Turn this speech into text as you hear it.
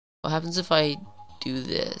What happens if I do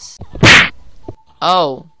this?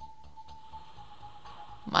 Oh.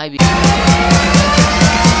 Might be.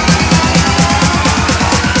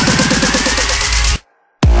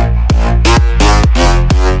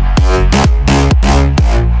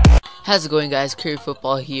 How's it going, guys? Curry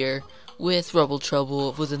Football here with Rubble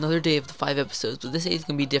Trouble with another day of the 5 episodes, but this day is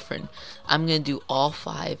gonna be different. I'm gonna do all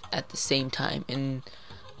 5 at the same time, and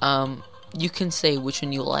you can say which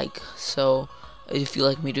one you like. So if you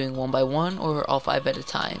like me doing one by one or all 5 at a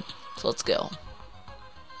time, so let's go.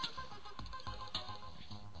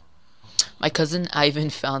 My cousin Ivan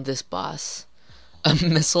found this boss, a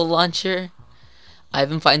missile launcher.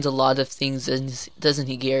 Ivan finds a lot of things, doesn't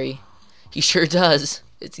he, Gary? He sure does.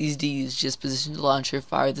 It's easy to use. Just position the launcher,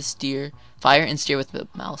 fire and steer with the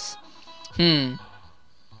mouse.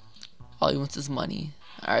 All he wants is money.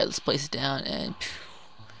 Alright, let's place it down, and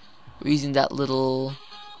we're using that little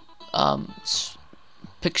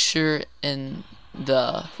picture in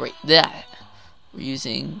the we're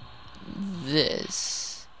using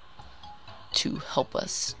this to help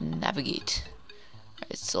us navigate.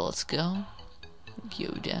 Alright, so let's go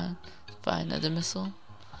down, find another missile.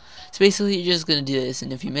 So basically, you're just gonna do this,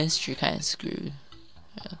 and if you missed, you're kind of screwed.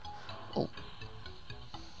 Yeah. Oh.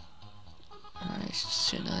 Alright, just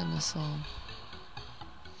shoot another missile.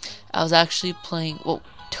 I was actually playing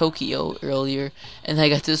Tokyo earlier, and I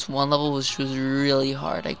got this one level which was really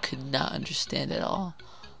hard. I could not understand at all.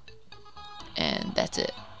 And that's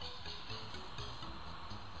it.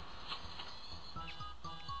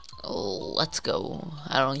 Oh, let's go.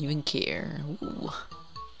 I don't even care. Ooh.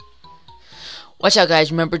 Watch out,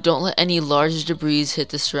 guys. Remember, don't let any large debris hit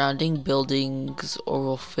the surrounding buildings or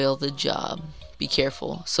we'll fail the job. Be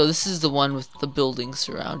careful. So this is the one with the building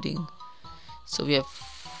surrounding. So we have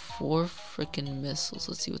 4 freaking missiles.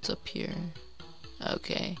 Let's see what's up here.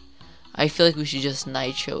 Okay. I feel like we should just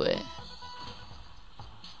nitro it.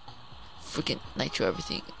 Freaking nitro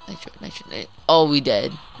everything. Nitro. Oh, we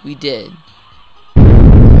did. We did.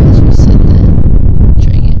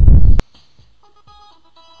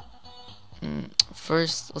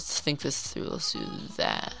 First, let's think this through. Let's do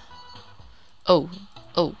that. Oh,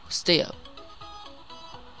 stay up.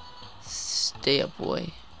 Stay up,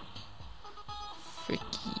 boy.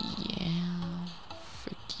 Fricky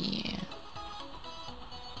yeah.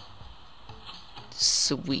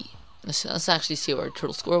 Sweet. Let's actually see what our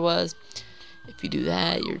total score was. If you do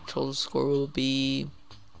that, your total score will be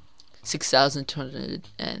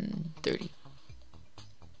 6,230.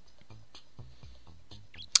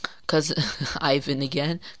 Cousin Ivan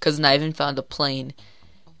again. Cousin Ivan found a plane.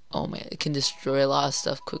 Oh man, it can destroy a lot of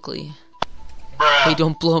stuff quickly. Bruh. Hey,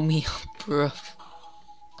 don't blow me up, bro.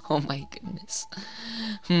 Oh my goodness.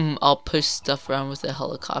 I'll push stuff around with a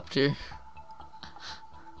helicopter.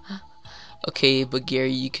 Okay, but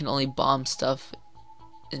Gary, you can only bomb stuff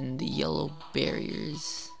in the yellow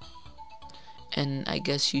barriers. And I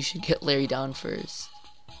guess you should get Larry down first.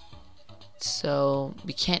 So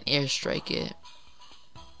we can't airstrike it.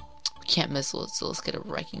 Can't missile it, so let's get a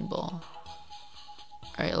wrecking ball.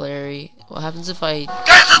 Alright, Larry, what happens if I get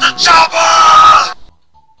to the chopper?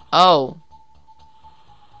 Oh,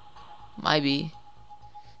 might be.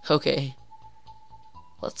 Okay,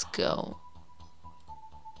 let's go,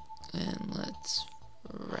 and let's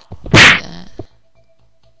wreck that.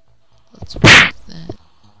 Let's wreck that.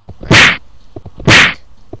 Wreck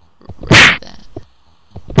that.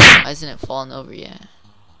 Why isn't it falling over yet?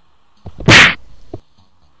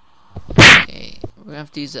 We're gonna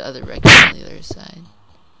have to use the other wrecking on the other side.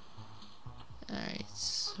 Alright,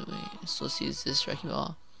 sweet. So let's use this wrecking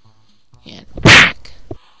ball. And wreck.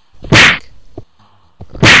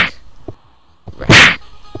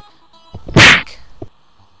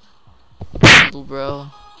 Little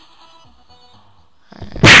bro.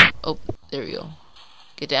 Alright. Oh, there we go.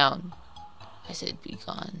 Get down. I said be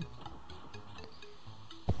gone.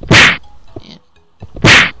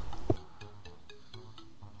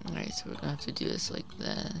 Alright, so we're gonna have to do this like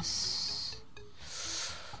this.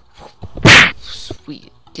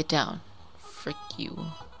 Sweet. Get down. Frick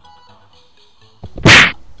you.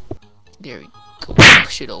 There we go.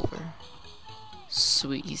 Push it over.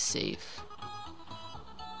 Sweet, he's safe.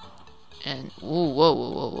 And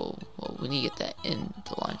whoa. We need to get that in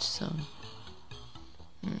the launch zone.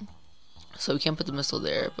 So we can't put the missile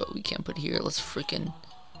there, but we can put it here. Let's freaking.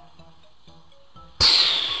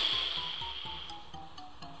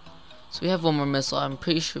 So we have one more missile. I'm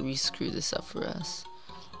pretty sure we screwed this up for us.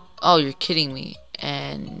 Oh, you're kidding me.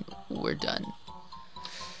 And we're done.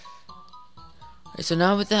 Alright, so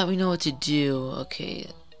now with that, we know what to do.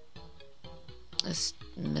 Okay. Let's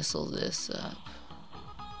missile this up.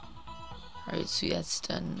 Alright, so that's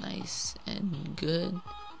done nice and good.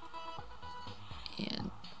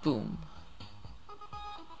 And boom.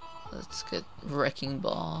 Let's get Wrecking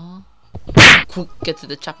Ball. Quick, get to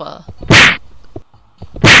the chopper.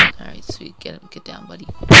 Alright, sweet. Get him. Get down, buddy.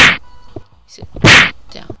 Sit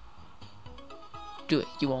down. Do it.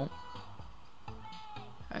 You won't.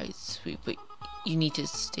 Alright, sweet. But you need to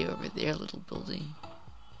stay over there, little building.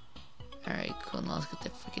 Alright, cool. Now let's get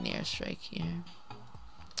that freaking airstrike here.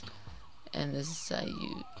 And this is how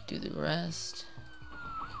you do the rest.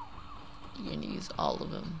 You're gonna use all of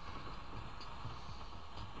them.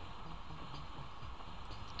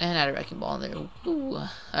 And add a Wrecking Ball in there. Ooh.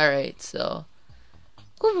 Alright, so.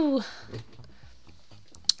 Ooh.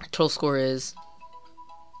 Total score is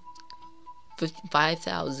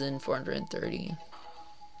 5,430.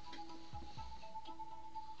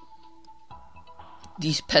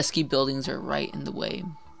 These pesky buildings are right in the way.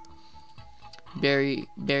 Barry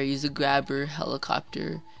use a grabber,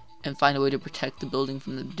 helicopter, and find a way to protect the building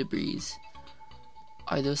from the debris.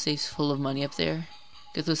 Are those safes full of money up there?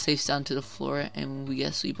 Get those safes down to the floor and we get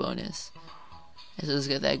a sweet bonus. And so let's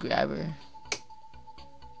get that grabber.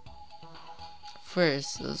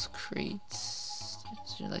 First, those crates.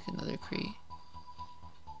 Is there like another crate?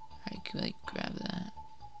 Alright, can we like grab that?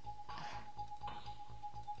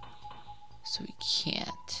 So we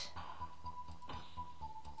can't.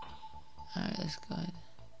 Alright, let's go ahead.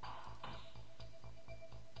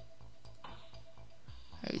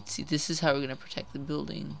 Alright, see, this is how we're gonna protect the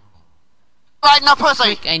building. Right now,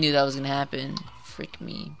 pussy! Frick, I knew that was gonna happen. Frick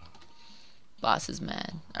me. Boss is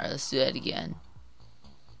mad. Alright, let's do that again.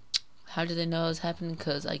 How did they know it was happening?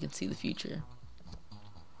 Because I can see the future.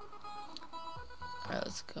 Alright,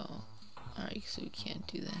 let's go. Alright, so we can't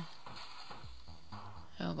do that.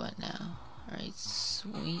 How about now? Alright,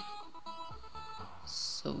 sweet.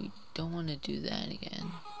 So we don't want to do that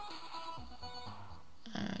again.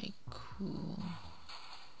 Alright, cool.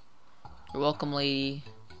 You're welcome, lady.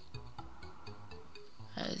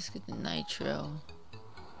 Alright, let's get the nitro.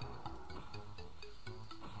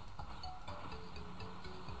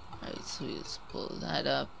 Alright, so let's pull that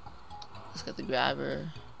up. Let's get the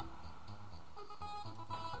grabber.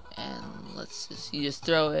 And let's just, you just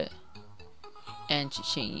throw it. And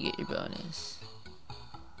cha-ching, you get your bonus.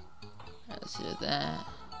 Alright, let's do that.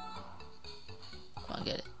 Come on,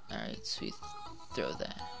 get it. Alright, sweet. Throw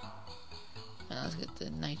that. And let's get the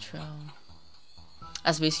nitro.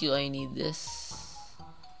 That's basically all you need. This.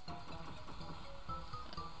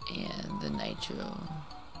 And the nitro.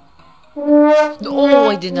 Oh,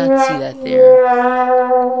 I did not see that there.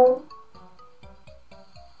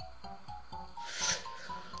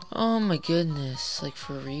 Oh my goodness, like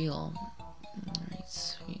for real. Alright,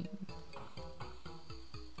 sweet.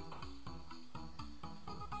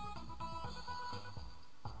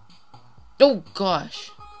 Oh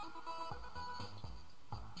gosh.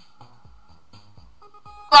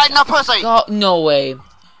 Right now, pussy! Oh, no way.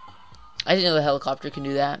 I didn't know the helicopter can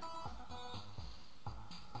do that.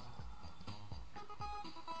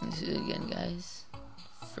 Let's do it again, guys.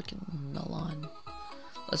 Freaking melon.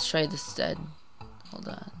 Let's try this instead. Hold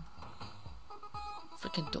on.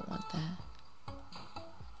 Freaking don't want that.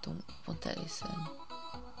 Don't want that, I said.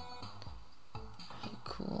 Alright,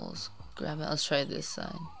 cool. Let's grab it. Let's try this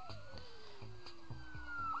side.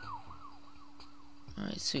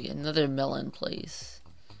 Alright, sweet. Another melon place.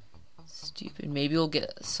 Stupid. Maybe we'll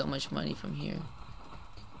get so much money from here.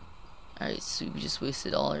 Alright, so we just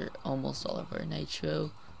wasted almost all of our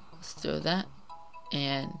nitro. Let's throw that.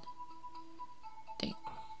 And dang.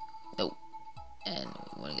 Nope. And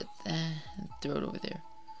we want to get that and throw it over there.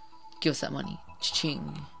 Give us that money.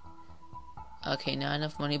 Cha-ching. Okay, not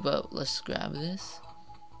enough money, but let's grab this.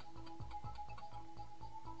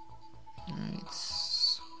 Alright.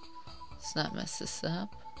 Let's not mess this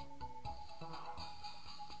up.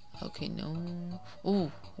 Okay, no.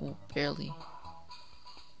 Ooh, barely.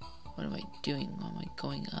 What am I doing? Why am I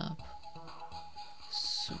going up?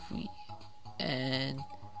 Sweet. And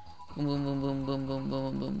boom, boom, boom, boom, boom, boom,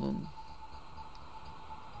 boom, boom, boom.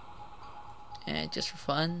 And just for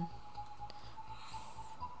fun,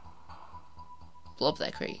 blow up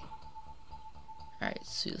that crate. Alright,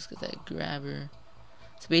 so let's get that grabber.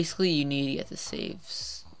 So basically, you need to get the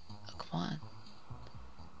saves. Oh, come on.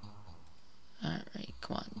 Alright,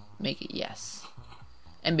 come on. Make it yes.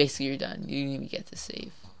 And basically, you're done. You didn't even get the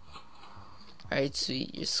save. Alright,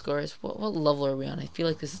 sweet. Your score is... What level are we on? I feel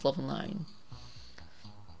like this is level 9.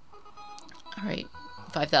 Alright.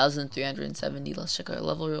 5,370. Let's check our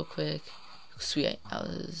level real quick. Sweet. I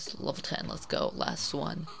was level 10. Let's go. Last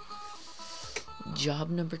one.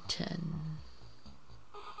 Job number 10.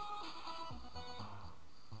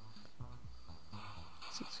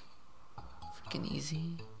 freaking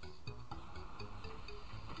easy.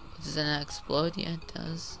 Does it not explode? Yeah, it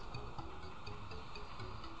does.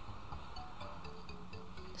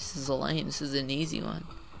 This is a lame. This is an easy one.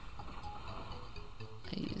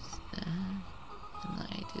 I use that, and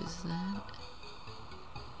I use that.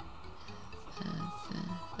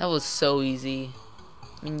 That was so easy.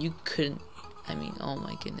 I mean, you couldn't. I mean, oh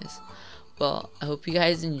my goodness. Well, I hope you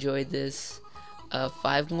guys enjoyed this.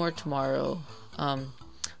 5 more tomorrow.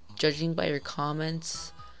 Judging by your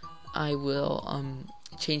comments, I will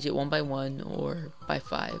change it 1 by 1 or by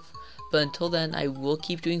 5. But until then, I will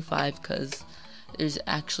keep doing 5 because there's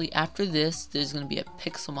actually, after this, there's gonna be a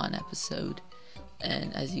Pixelmon episode,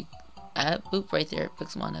 and as you boop right there,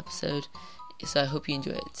 Pixelmon episode. So I hope you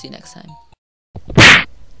enjoy it. See you next time.